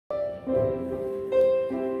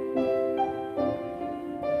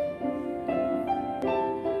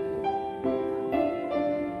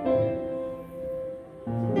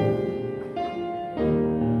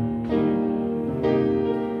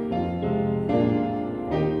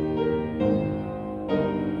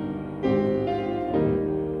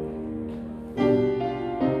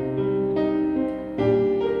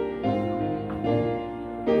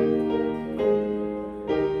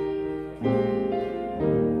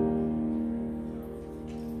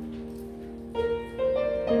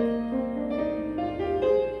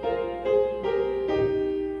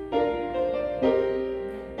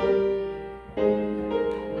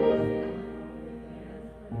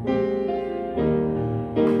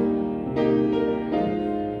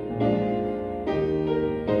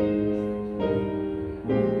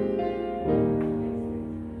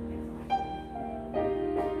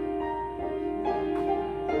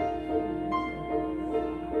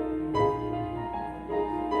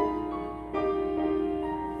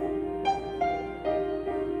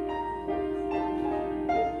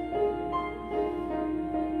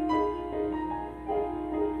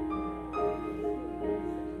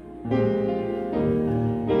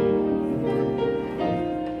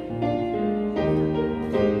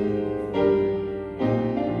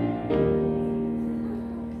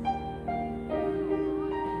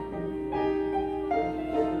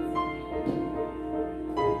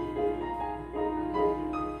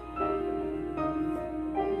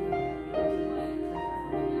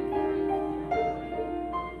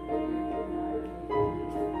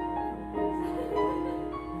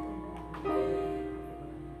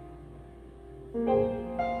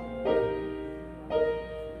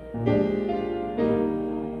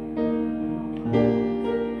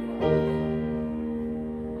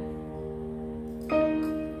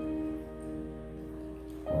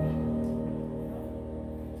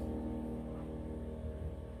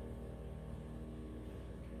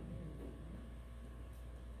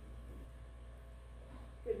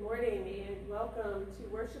morning and welcome to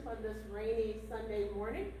worship on this rainy Sunday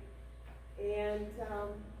morning. And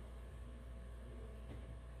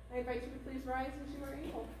I invite you to please rise as you are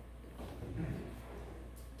able.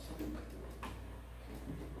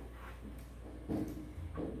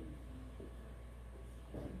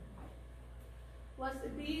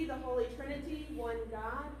 Blessed be the Holy Trinity, one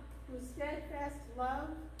God, whose steadfast love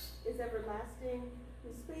is everlasting,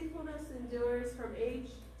 whose faithfulness endures from age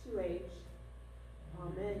to age.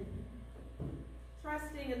 Amen.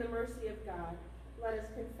 Trusting in the mercy of God, let us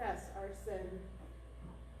confess our sin.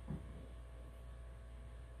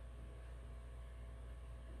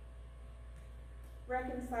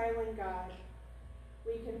 Reconciling God,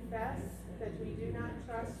 we confess that we do not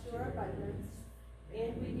trust your abundance,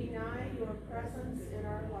 and we deny your presence in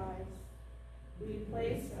our lives. We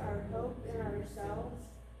place our hope in ourselves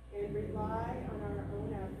and rely on our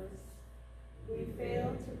own efforts. We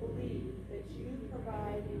fail to believe that you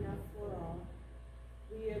provide enough for all.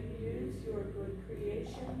 We abuse your good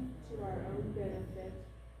creation to our own benefit.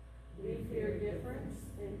 We fear difference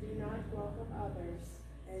and do not welcome others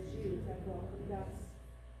as you have welcomed us.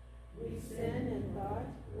 We sin in thought,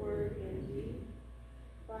 word, and deed.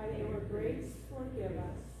 By your grace, forgive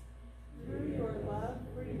us. Through your love,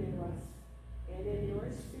 renew us. And in your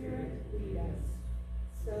spirit, lead us,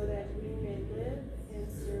 so that we may live and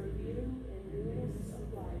serve you in newness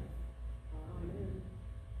of life. Amen.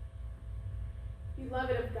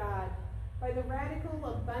 Beloved of God, by the radical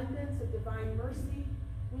abundance of divine mercy,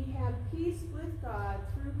 we have peace with God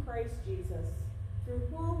through Christ Jesus, through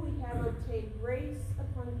whom we have obtained grace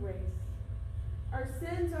upon grace. Our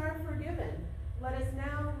sins are forgiven. Let us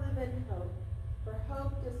now live in hope, for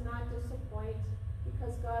hope does not disappoint,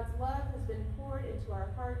 because God's love has been poured into our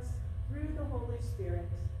hearts through the Holy Spirit.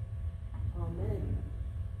 Amen.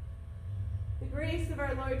 The grace of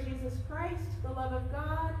our Lord Jesus Christ, the love of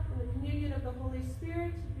God, and the communion of the Holy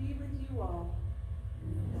Spirit be with you all.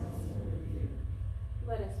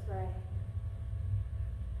 Let us pray.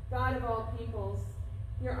 God of all peoples,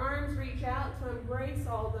 your arms reach out to embrace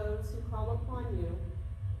all those who call upon you.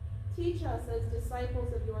 Teach us as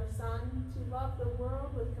disciples of your Son to love the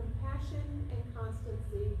world with compassion and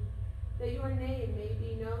constancy, that your name may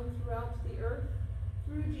be known throughout the earth,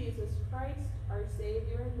 through Jesus Christ, our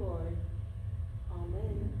Savior and Lord.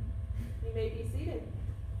 Amen. You may be seated.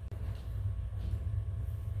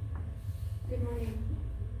 Good morning.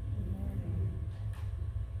 Good morning.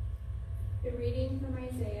 A reading from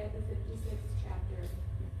Isaiah, the 56th chapter.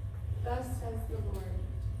 Thus says the Lord,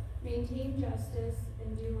 maintain justice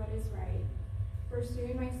and do what is right, for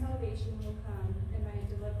soon my salvation will come and my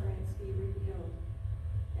deliverance be revealed.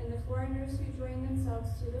 and the foreigners who join themselves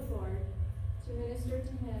to the Lord, to minister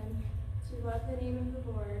to him, to love the name of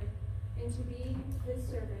the Lord, and to be his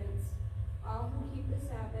servants, all who keep the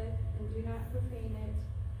Sabbath and do not profane it,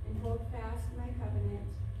 and hold fast my covenant.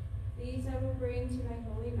 These I will bring to my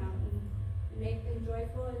holy mountain, and make them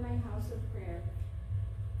joyful in my house of prayer.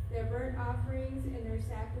 Their burnt offerings and their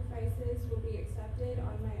sacrifices will be accepted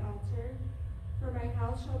on my altar, for my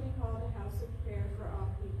house shall be called a house of prayer for all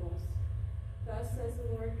peoples. Thus says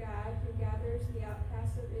the Lord God, who gathers the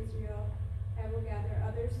outcasts of Israel. I will gather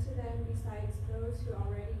others to them besides those who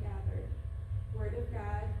already gathered. Word of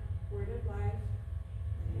God, word of life.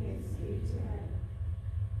 Thanks be to God.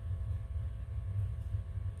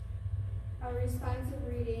 Our responsive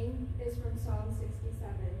reading is from Psalm 67.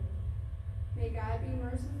 May God be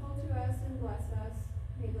merciful to us and bless us.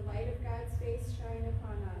 May the light of God's face shine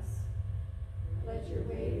upon us. Let your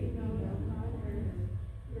way be known upon earth,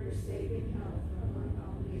 your saving health among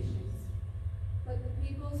all nations. Let the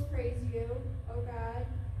peoples praise you, O God.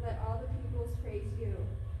 Let all the peoples praise you.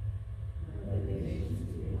 Let the nations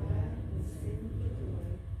be glad and sing for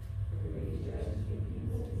joy. For he judges the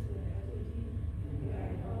peoples with equity and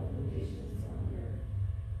guide all the nations on earth.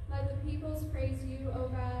 Let the peoples praise you, O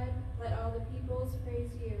God. Let all the peoples praise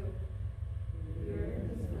you. The earth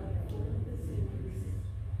is not full of his increase.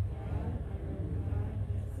 God, our own God,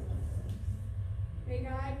 has blessed us. May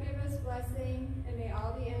God give us blessing, and may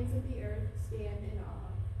all the ends of the earth stand in awe.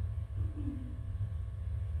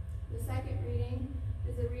 The second reading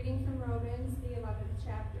is a reading from Romans, the 11th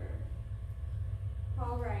chapter.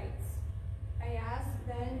 Paul writes, I ask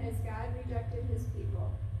then, as God rejected his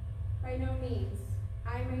people? By no means.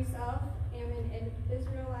 I myself am an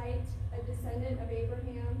Israelite, a descendant of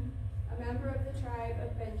Abraham, a member of the tribe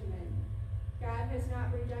of Benjamin. God has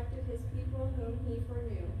not rejected his people whom he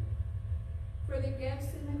foreknew. For the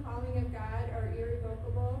gifts and the calling of God are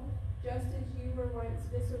irrevocable, just as you were once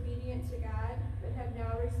disobedient to God, but have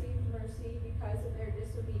now received mercy because of their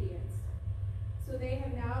disobedience. So they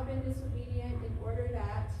have now been disobedient in order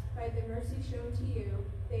that, by the mercy shown to you,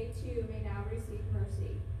 they too may now receive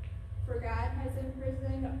mercy. For God has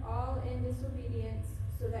imprisoned all in disobedience,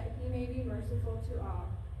 so that he may be merciful to all.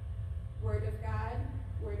 Word of God,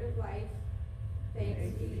 word of life.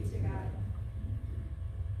 Thanks be to God.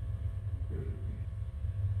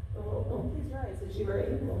 Oh, please rise as you are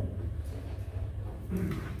able.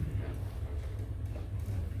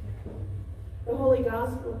 The Holy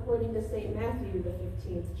Gospel according to St. Matthew, the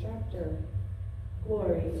 15th chapter.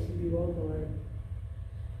 Glory to you, O Lord.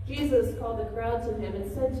 Jesus called the crowd to him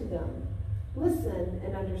and said to them, Listen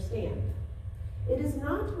and understand. It is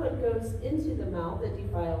not what goes into the mouth that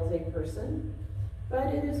defiles a person, but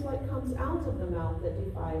it is what comes out of the mouth that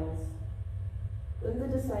defiles. Then the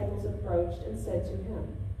disciples approached and said to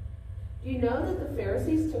him, Do you know that the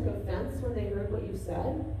Pharisees took offense when they heard what you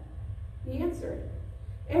said? He answered,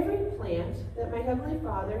 Every plant that my heavenly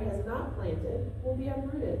Father has not planted will be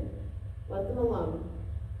uprooted. Let them alone.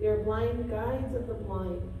 They are blind guides of the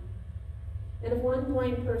blind. And if one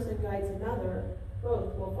blind person guides another,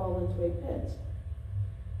 both will fall into a pit.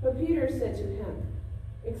 But Peter said to him,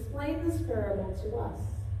 Explain this parable to us.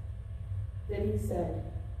 Then he said,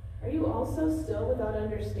 Are you also still without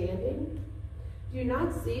understanding? Do you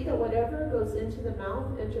not see that whatever goes into the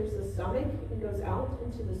mouth enters the stomach and goes out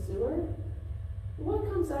into the sewer?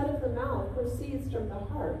 What comes out of the mouth proceeds from the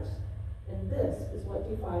heart, and this is what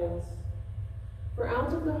defiles. For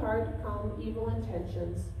out of the heart come evil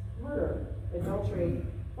intentions, murder, adultery,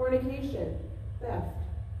 fornication, theft,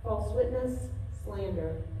 false witness,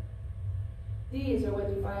 slander. These are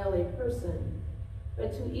what defile a person,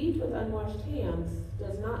 but to eat with unwashed hands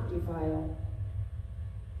does not defile.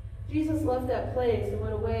 Jesus left that place and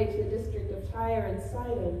went away to the district of Tyre and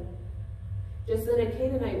Sidon. Just then a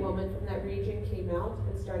Canaanite woman from that region came out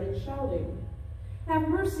and started shouting, Have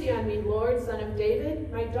mercy on me, Lord, Son of David.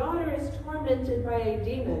 My daughter is tormented by a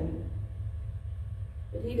demon.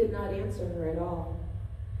 But he did not answer her at all.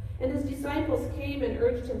 And his disciples came and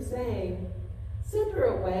urged him, saying, Send her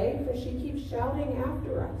away, for she keeps shouting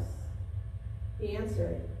after us. He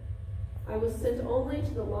answered, I was sent only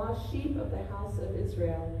to the lost sheep of the house of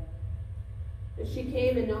Israel. But she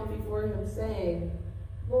came and knelt before him, saying,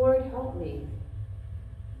 Lord, help me.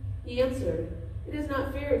 He answered, It is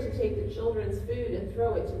not fair to take the children's food and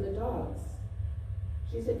throw it to the dogs.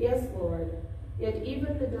 She said, Yes, Lord, yet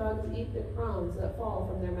even the dogs eat the crumbs that fall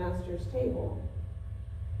from their master's table.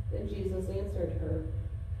 Then Jesus answered her,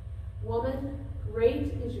 Woman,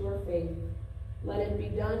 great is your faith. Let it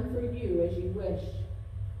be done for you as you wish.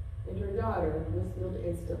 And her daughter was healed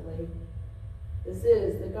instantly. This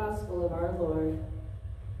is the gospel of our Lord.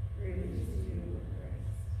 Praise to you,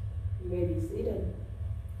 Christ. You may be seated.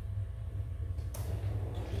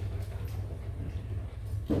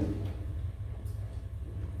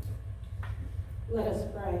 Let us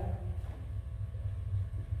pray.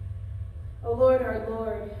 O Lord, our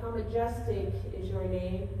Lord, how majestic is your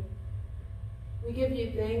name. We give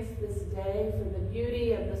you thanks this day for the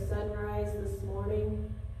beauty of the sunrise this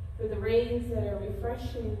morning, for the rains that are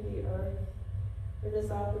refreshing the earth, for this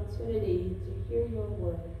opportunity to hear your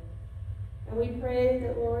word. And we pray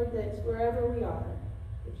that, Lord, that wherever we are,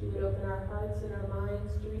 that you would open our hearts and our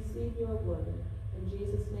minds to receive your word. In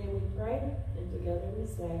Jesus' name we pray, and together we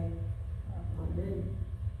say, Amen.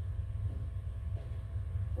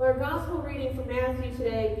 Well, our gospel reading from Matthew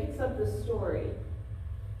today picks up the story.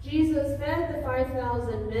 Jesus fed the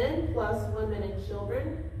 5,000 men plus women and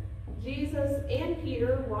children. Jesus and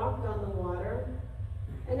Peter walked on the water.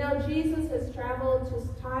 And now Jesus has traveled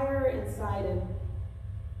to Tyre and Sidon.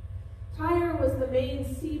 Tyre was the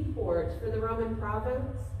main seaport for the Roman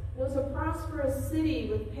province. It was a prosperous city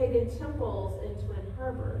with pagan temples and twin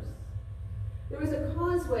harbors. There was a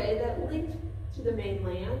causeway that linked to the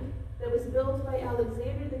mainland that was built by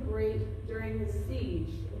Alexander the Great during his siege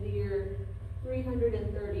in the year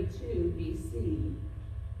 332 BC.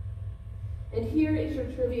 And here is your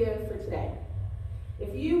trivia for today.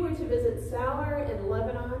 If you were to visit Sour in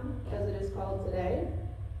Lebanon, as it is called today,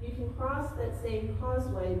 you can cross that same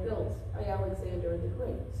causeway built by Alexander the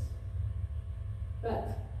Great.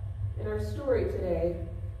 But in our story today,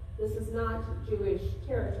 this is not Jewish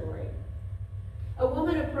territory. A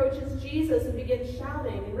woman approaches Jesus and begins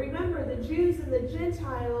shouting. And remember, the Jews and the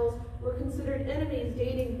Gentiles were considered enemies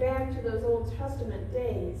dating back to those Old Testament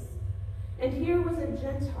days. And here was a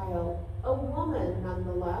Gentile, a woman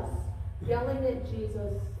nonetheless, yelling at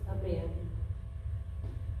Jesus, a man.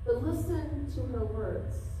 But listen to her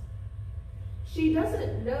words. She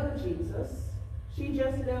doesn't know Jesus. She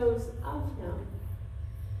just knows of him.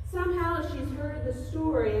 Somehow she's heard the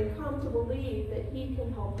story and come to believe that he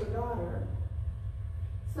can help her daughter.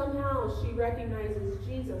 Somehow she recognizes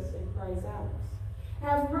Jesus and cries out,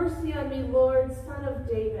 "Have mercy on me, Lord, Son of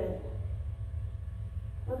David."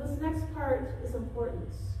 Now this next part is important.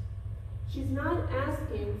 She's not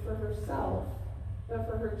asking for herself, but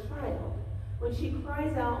for her child, when she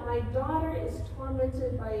cries out, "My daughter is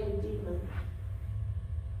tormented by a demon."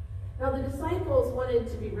 Now the disciples wanted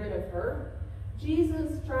to be rid of her.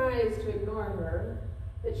 Jesus tries to ignore her,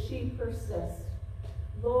 but she persists.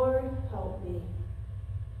 "Lord, help me."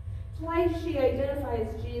 Twice she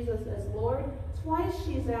identifies Jesus as Lord. Twice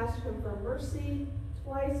she's asked him for mercy.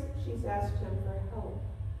 Twice she's asked him for help.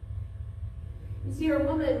 You see, our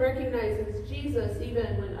woman recognizes Jesus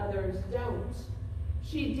even when others don't.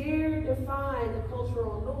 She dared defy the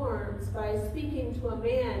cultural norms by speaking to a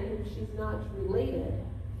man whom she's not related.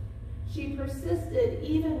 She persisted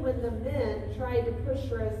even when the men tried to push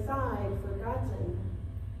her aside, forgotten.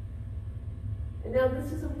 And now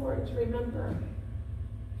this is important to remember.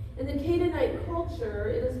 In the Canaanite culture,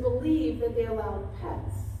 it is believed that they allowed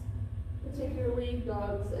pets, particularly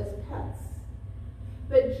dogs, as pets.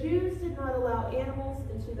 But Jews did not allow animals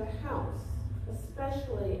into the house,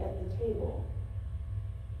 especially at the table.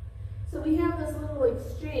 So we have this little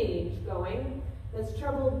exchange going that's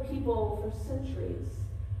troubled people for centuries.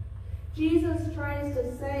 Jesus tries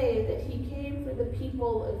to say that he came for the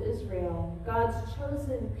people of Israel, God's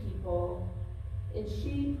chosen people, and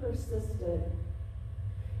she persisted.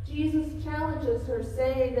 Jesus challenges her,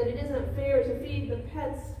 saying that it isn't fair to feed the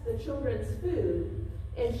pets the children's food,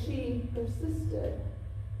 and she persisted.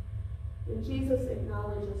 And Jesus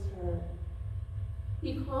acknowledges her.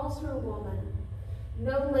 He calls her woman.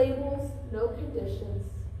 No labels, no conditions,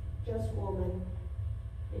 just woman.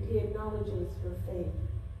 And he acknowledges her faith.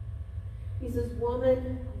 He says,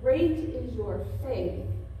 "Woman, great is your faith."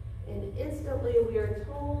 And instantly we are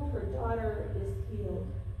told her daughter is healed.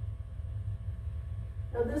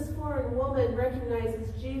 Now this foreign woman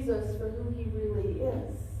recognizes Jesus for who he really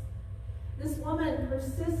is. This woman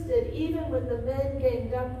persisted even when the men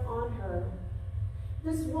ganged up on her.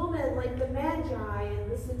 This woman, like the Magi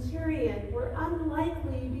and the centurion, were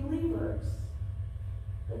unlikely believers,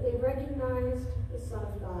 but they recognized the Son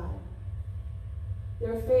of God.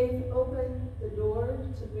 Their faith opened the door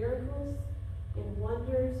to miracles and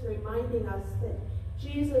wonders, reminding us that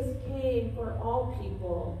Jesus came for all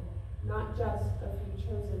people, not just a few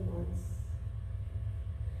chosen ones.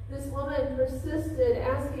 This woman persisted,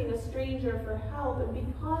 asking a stranger for help, and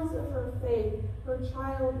because of her faith, her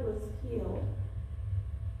child was healed.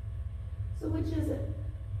 So which is it?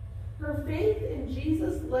 Her faith in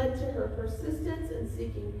Jesus led to her persistence in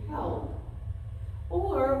seeking help,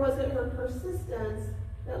 or was it her persistence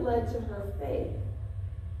that led to her faith?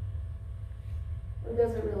 Or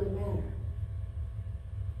does it really matter?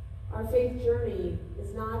 Our faith journey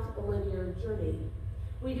is not a linear journey.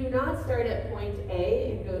 We do not start at point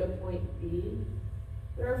A and go to point B,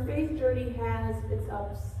 but our faith journey has its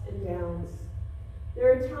ups and downs.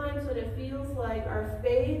 There are times when it feels like our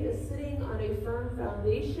faith is sitting on a firm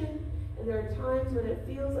foundation, and there are times when it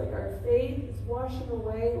feels like our faith is washing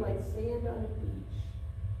away like sand on a beach.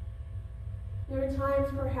 There are times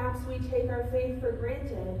perhaps we take our faith for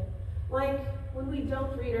granted, like when we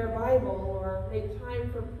don't read our Bible or make time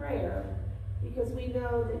for prayer, because we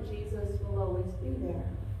know that Jesus will always be there.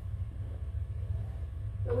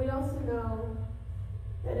 But we also know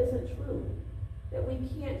that isn't true, that we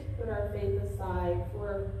can't put our faith aside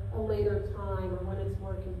for a later time or when it's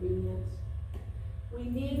more convenient. We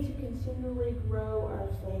need to continually grow our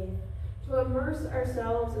faith, to immerse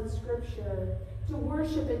ourselves in Scripture, to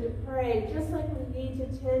worship and to pray, just like we need to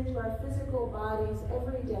tend to our physical bodies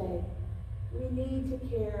every day. We need to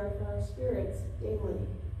care for our spirits daily.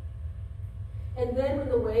 And then when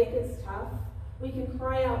the way gets tough, we can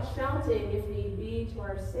cry out shouting, if need be, to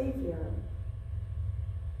our Savior.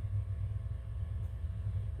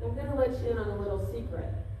 I'm going to let you in on a little secret.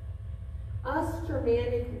 Us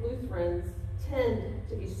Germanic Lutherans tend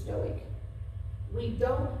to be stoic. We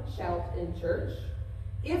don't shout in church.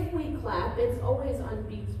 If we clap, it's always on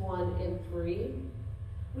beats 1 and 3.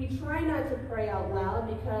 We try not to pray out loud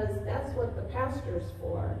because that's what the pastor's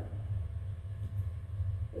for.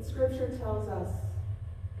 But Scripture tells us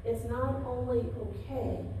it's not only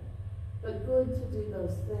okay, but good to do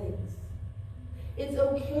those things. It's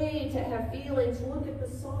okay to have feelings. Look at the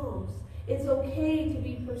Psalms. It's okay to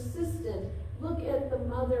be persistent. Look at the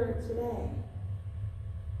mother today.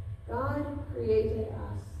 God created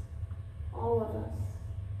us, all of us,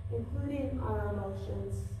 including our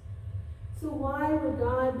emotions. So why would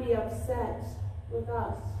God be upset with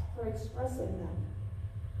us for expressing them?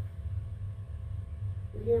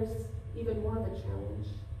 But here's even more of a challenge.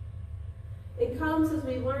 It comes as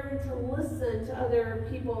we learn to listen to other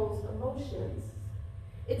people's emotions.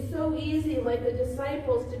 It's so easy, like the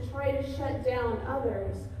disciples, to try to shut down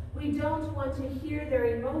others. We don't want to hear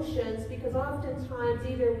their emotions because oftentimes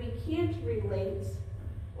either we can't relate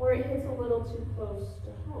or it hits a little too close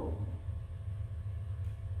to home.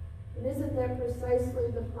 And isn't that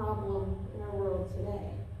precisely the problem in our world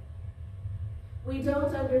today? We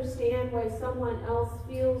don't understand why someone else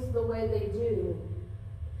feels the way they do,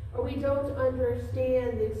 or we don't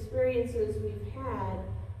understand the experiences we've had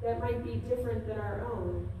that might be different than our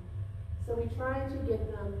own, so we try to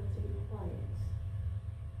get them to be quiet.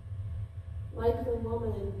 Like the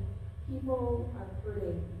woman, people are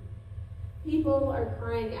hurting. People are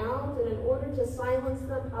crying out, and in order to silence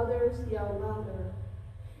them, others yell louder.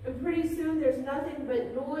 And pretty soon there's nothing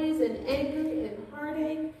but noise and anger and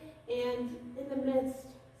heartache, and in the midst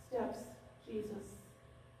steps Jesus.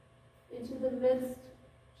 Into the midst,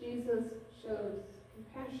 Jesus shows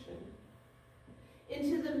compassion.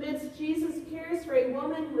 Into the midst, Jesus cares for a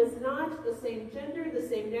woman who is not the same gender, the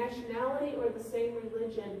same nationality, or the same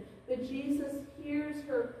religion. But Jesus hears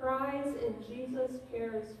her cries, and Jesus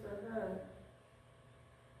cares for her.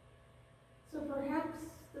 So perhaps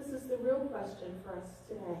this is the real question for us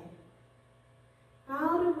today.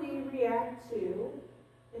 How do we react to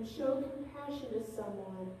and show compassion to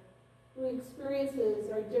someone whose experiences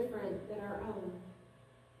are different than our own?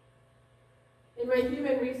 In my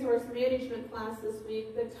human resource management class this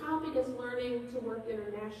week, the topic is learning to work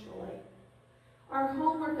internationally. Our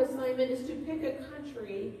homework assignment is to pick a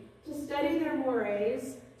country, to study their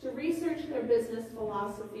mores, to research their business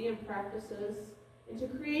philosophy and practices, and to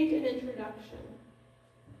create an introduction.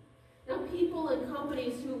 Now, people and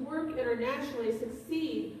companies who work internationally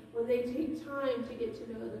succeed when they take time to get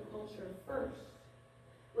to know the culture first,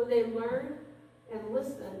 when they learn and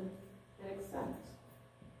listen and accept.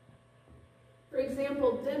 For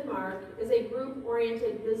example, Denmark is a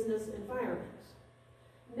group-oriented business environment.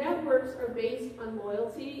 Networks are based on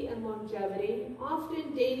loyalty and longevity,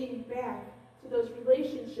 often dating back to those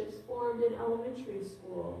relationships formed in elementary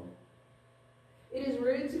school. It is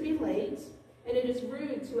rude to be late, and it is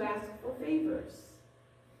rude to ask for favors.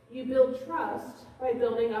 You build trust by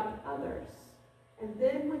building up others, and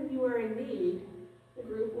then when you are in need, the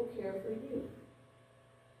group will care for you.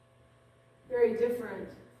 Very different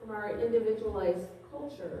from our individualized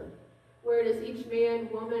culture, where it is each man,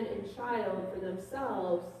 woman, and child for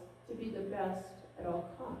themselves to be the best at all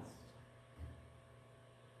costs.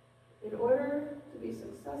 In order to be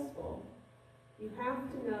successful, you have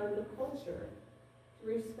to know the culture, to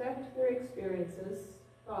respect their experiences,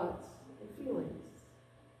 thoughts, and feelings.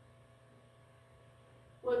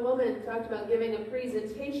 One woman talked about giving a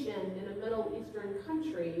presentation in a Middle Eastern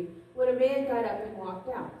country when a man got up and walked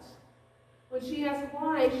out. When she asked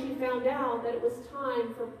why, she found out that it was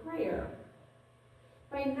time for prayer.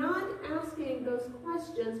 By not asking those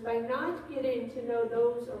questions, by not getting to know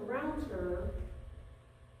those around her,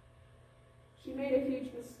 she made a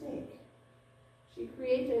huge mistake. She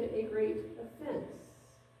created a great offense,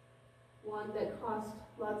 one that cost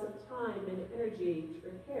lots of time and energy to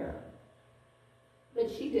repair. But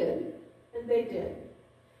she did, and they did.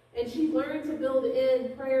 And she learned to build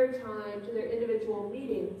in prayer time to their individual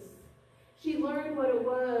meetings. She learned what it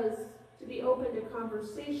was to be open to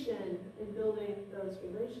conversation and building those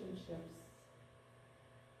relationships.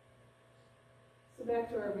 So back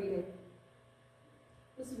to our reading.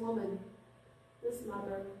 This woman, this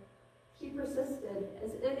mother, she persisted,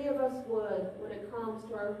 as any of us would when it comes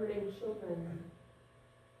to our hurting children.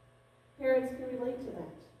 Parents can relate to that.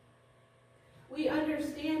 We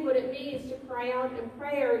understand what it means to cry out in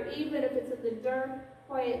prayer, even if it's in the dark,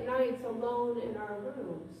 quiet nights alone in our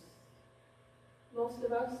rooms. Most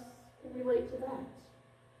of us can relate to that.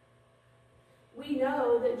 We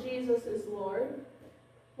know that Jesus is Lord,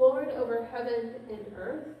 Lord over heaven and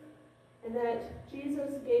earth, and that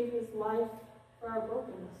Jesus gave his life for our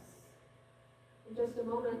brokenness. In just a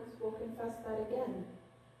moment, we'll confess that again.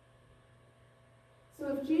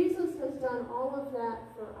 So if Jesus has done all of that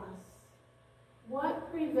for us,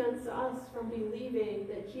 what prevents us from believing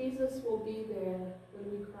that Jesus will be there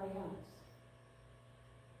when we cry out?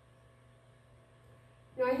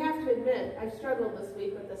 Now, I have to admit, I've struggled this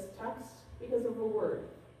week with this text because of a word.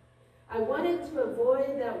 I wanted to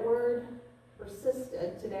avoid that word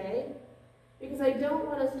persisted today because I don't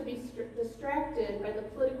want us to be distracted by the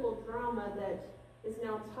political drama that is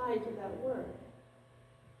now tied to that word.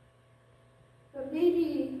 But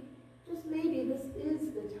maybe, just maybe, this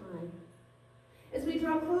is the time. As we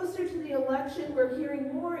draw closer to the election, we're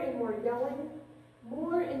hearing more and more yelling,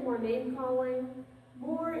 more and more name-calling,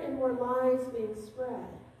 more and more lies being spread.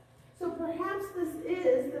 So perhaps this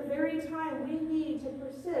is the very time we need to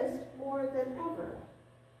persist more than ever.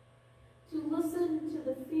 To listen to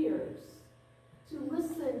the fears, to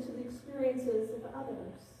listen to the experiences of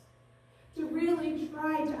others, to really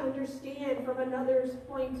try to understand from another's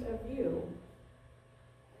point of view.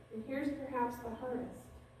 And here's perhaps the hardest: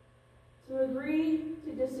 to agree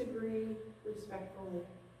to disagree respectfully.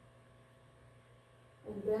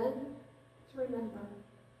 And then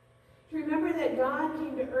to remember that God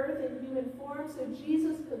came to earth in human form so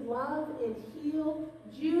Jesus could love and heal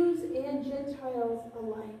Jews and Gentiles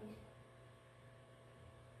alike.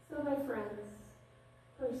 So my friends,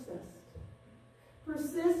 persist.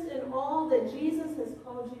 Persist in all that Jesus has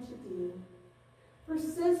called you to do.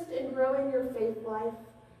 Persist in growing your faith life.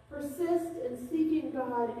 Persist in seeking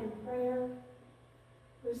God in prayer.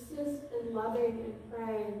 Persist in loving and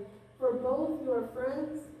praying for both your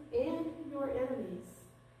friends and your enemies.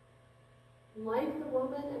 Like the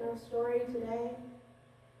woman in our story today,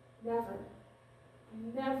 never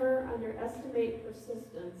underestimate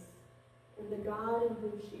persistence in the God in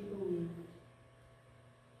whom she believed.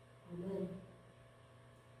 Amen.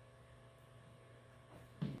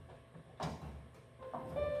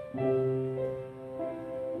 Good.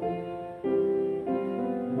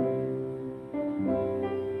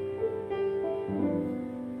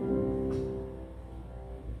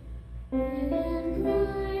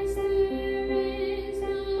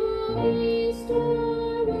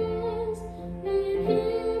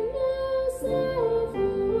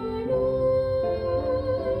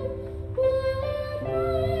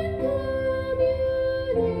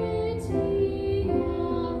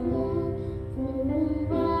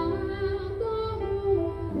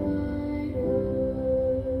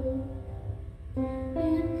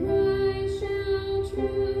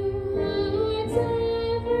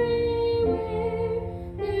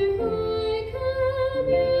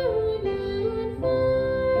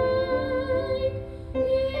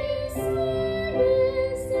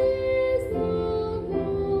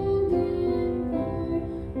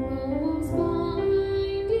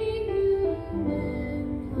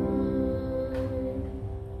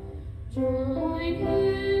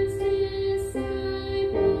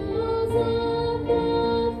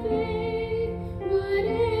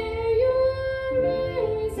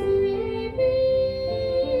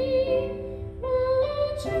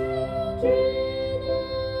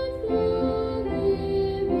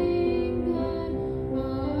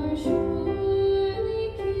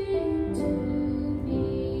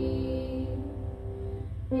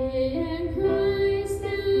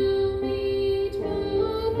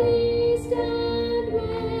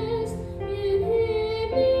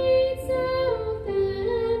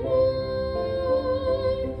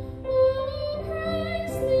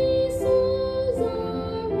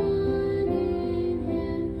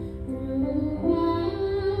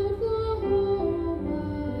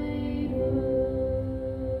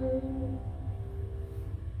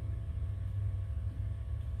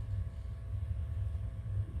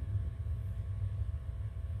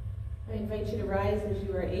 I invite you to rise as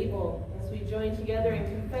you are able, as we join together in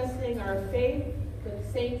confessing our faith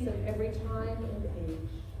with saints of every time and age.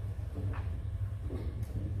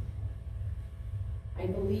 I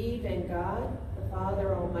believe in God, the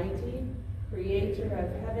Father Almighty, creator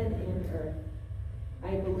of heaven and earth.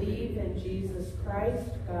 I believe in Jesus Christ,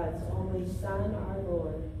 God's only Son, our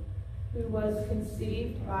Lord, who was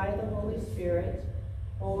conceived by the Holy Spirit,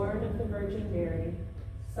 born of the Virgin Mary,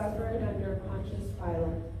 suffered under Pontius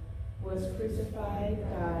Pilate, was crucified,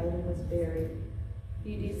 died, and was buried.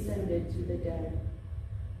 He descended to the dead.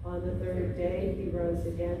 On the third day he rose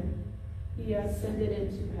again. He ascended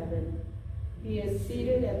into heaven. He is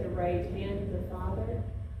seated at the right hand of the Father,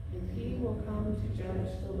 and he will come to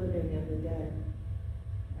judge the living and the dead.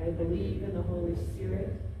 I believe in the Holy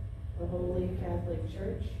Spirit, the Holy Catholic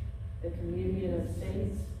Church, the communion of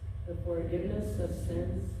saints, the forgiveness of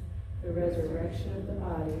sins, the resurrection of the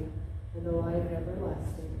body, and the life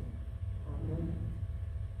everlasting. Amen.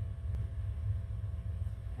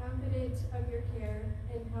 Confident of your care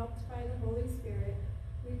and helped by the Holy Spirit,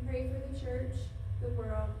 we pray for the Church, the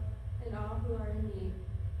world, and all who are in need.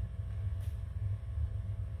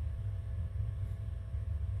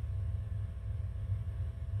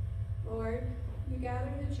 Lord, you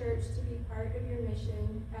gather the Church to be part of your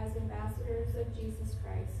mission as ambassadors of Jesus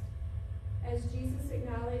Christ. As Jesus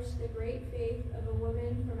acknowledged the great faith of a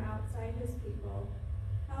woman from outside his people,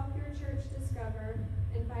 help your Church discover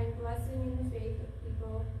and find blessing in the faith of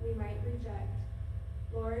people we might reject.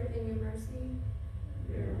 Lord, in your mercy,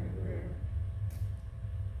 hear our prayer.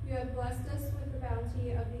 You have blessed us with the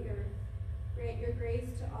bounty of the earth. Grant your grace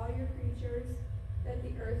to all your creatures, that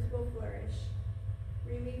the earth will flourish.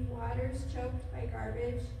 Relieve waters choked by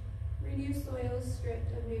garbage, renew soils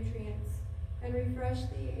stripped of nutrients, and refresh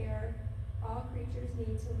the air all creatures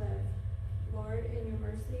need to live. Lord, in your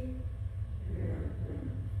mercy, hear our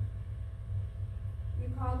prayer. You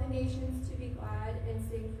call the nations to be glad and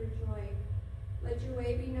sing for joy. Let your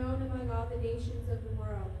way be known among all the nations of the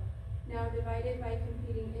world, now divided by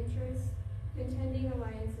competing interests, contending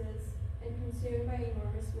alliances, and consumed by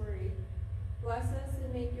enormous worry. Bless us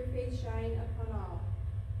and make your face shine upon all.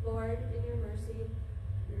 Lord, in your mercy,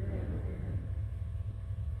 hear our prayer.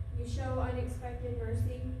 You show unexpected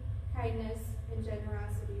mercy, kindness, and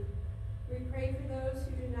generosity. We pray for those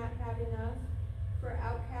who do not have enough, for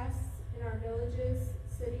outcasts in our villages,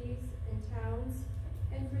 cities, and towns,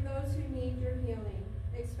 and for those who need your healing,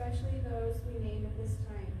 especially those we name at this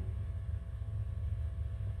time.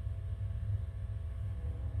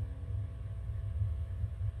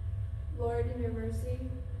 Lord, in your mercy,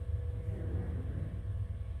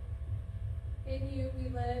 in you we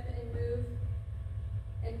live and move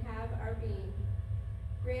and have our being.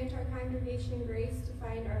 Grant our congregation grace to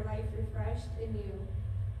find our life refreshed in you.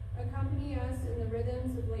 Accompany us in the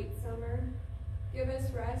rhythms of late summer. Give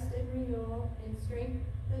us rest and renewal, and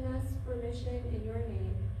strengthen us for mission in your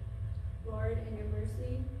name. Lord, in your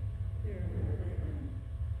mercy, hear our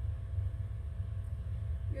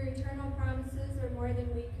prayer. Your eternal promises are more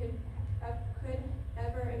than we could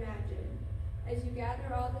ever imagine. As you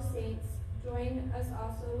gather all the saints, join us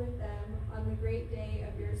also with them on the great day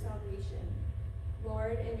of your salvation.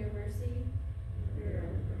 Lord, in your mercy, hear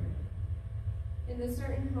our prayer. In the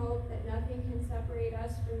certain hope that nothing can separate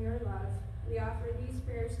us from your love, we offer these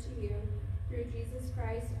prayers to you through Jesus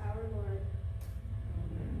Christ our Lord.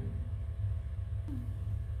 Amen.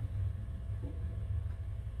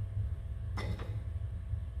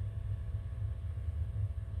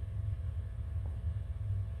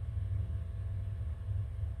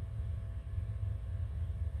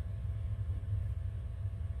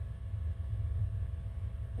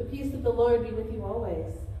 The peace of the Lord be with you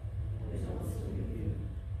always.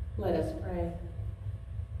 Let us pray.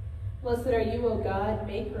 Blessed are you, O God,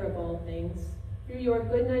 maker of all things. Through your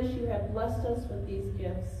goodness you have blessed us with these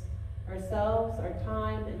gifts, ourselves, our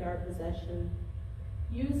time, and our possession.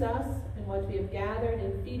 Use us and what we have gathered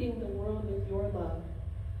in feeding the world with your love,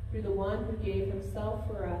 through the one who gave himself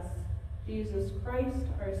for us, Jesus Christ,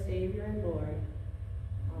 our Savior and Lord.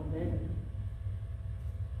 Amen.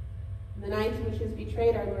 In the night in which he was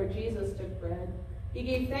betrayed, our Lord Jesus took bread. He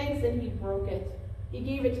gave thanks and he broke it. He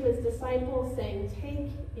gave it to his disciples, saying,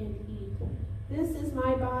 "Take and eat. This is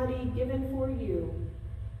my body given for you.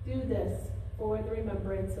 Do this for the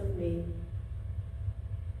remembrance of me."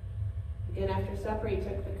 Again, after supper, he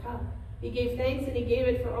took the cup. He gave thanks and he gave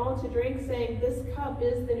it for all to drink, saying, "This cup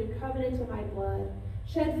is the new covenant of my blood,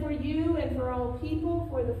 shed for you and for all people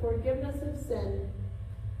for the forgiveness of sin.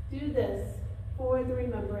 Do this for the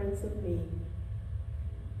remembrance of me."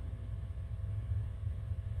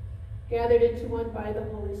 Gathered into one by the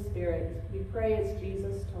Holy Spirit, we pray as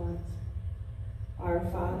Jesus taught. Our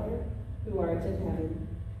Father, who art in heaven,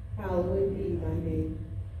 hallowed be thy name.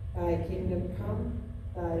 Thy kingdom come,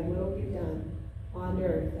 thy will be done, on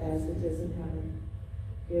earth as it is in heaven.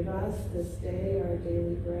 Give us this day our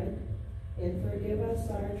daily bread, and forgive us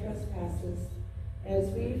our trespasses, as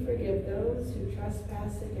we forgive those who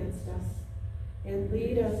trespass against us. And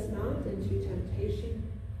lead us not into temptation,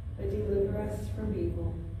 but deliver us from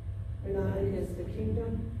evil. For thine is the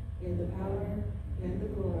kingdom, and the power, and the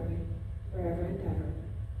glory, forever and ever.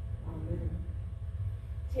 Amen.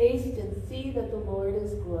 Taste and see that the Lord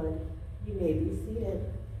is good. You may be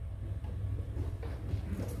seated.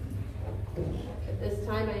 At this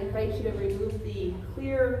time, I invite you to remove the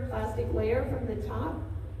clear plastic layer from the top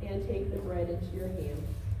and take the bread into your hand.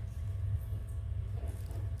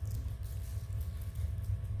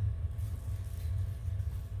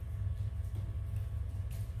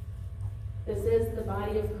 This is the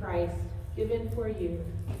body of Christ given for you.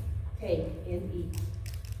 Take and eat.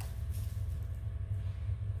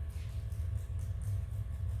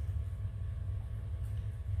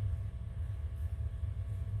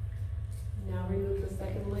 Now remove the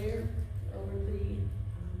second layer over the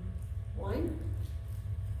wine.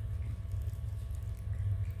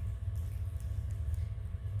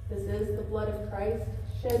 This is the blood of Christ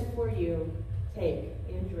shed for you. Take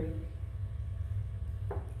and drink.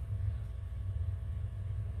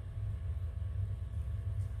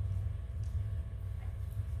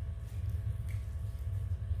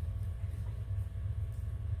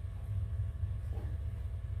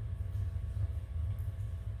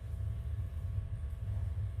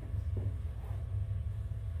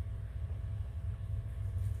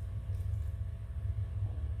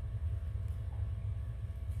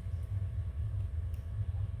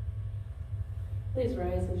 Please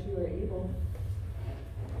rise as you are able.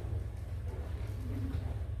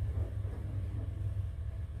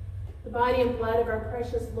 The body and blood of our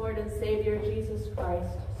precious Lord and Savior Jesus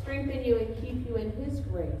Christ strengthen you and keep you in his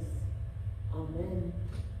grace. Amen.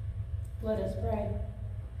 Let us pray.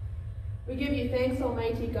 We give you thanks,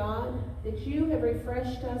 Almighty God, that you have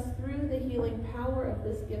refreshed us through the healing power of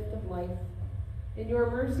this gift of life. In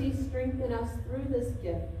your mercy, strengthen us through this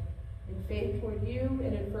gift, in faith toward you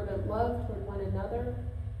and in fervent love toward one another,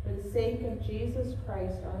 for the sake of Jesus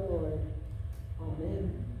Christ our Lord.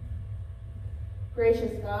 Amen.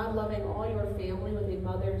 Gracious God, loving all your family with a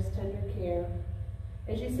mother's tender care,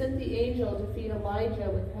 as you sent the angel to feed Elijah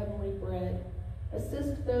with heavenly bread,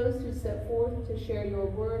 assist those who set forth to share your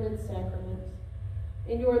word and sacrament.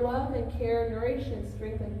 In your love and care, nourish and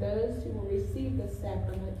strengthen those who will receive this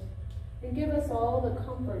sacrament, and give us all the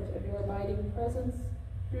comfort of your abiding presence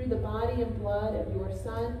through the body and blood of your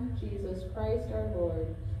Son, Jesus Christ our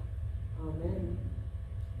Lord. Amen.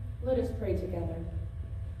 Let us pray together.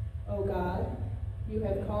 O God, you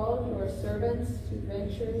have called your servants to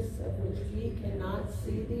ventures of which we cannot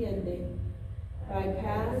see the ending, by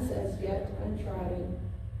paths as yet untrodden,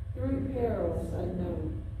 through perils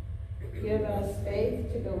unknown. Give us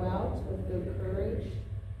faith to go out with good courage,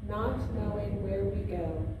 not knowing where we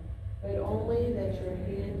go, but only that your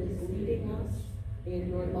hand is leading us and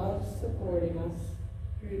your love supporting us,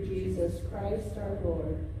 through Jesus Christ our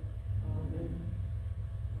Lord. Amen.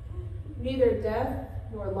 Neither death,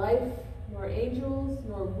 nor life, nor angels,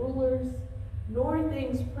 nor rulers, nor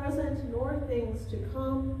things present, nor things to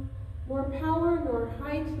come, nor power, nor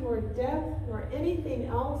height, nor depth, nor anything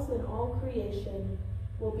else in all creation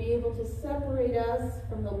will be able to separate us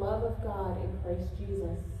from the love of God in Christ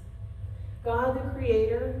Jesus. God the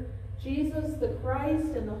Creator, Jesus the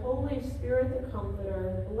Christ, and the Holy Spirit the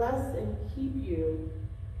Comforter, bless and keep you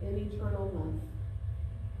in eternal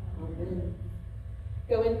love. Amen.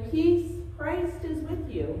 Go in peace. Christ is with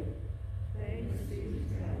you. Thanks be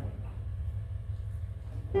to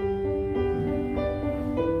God.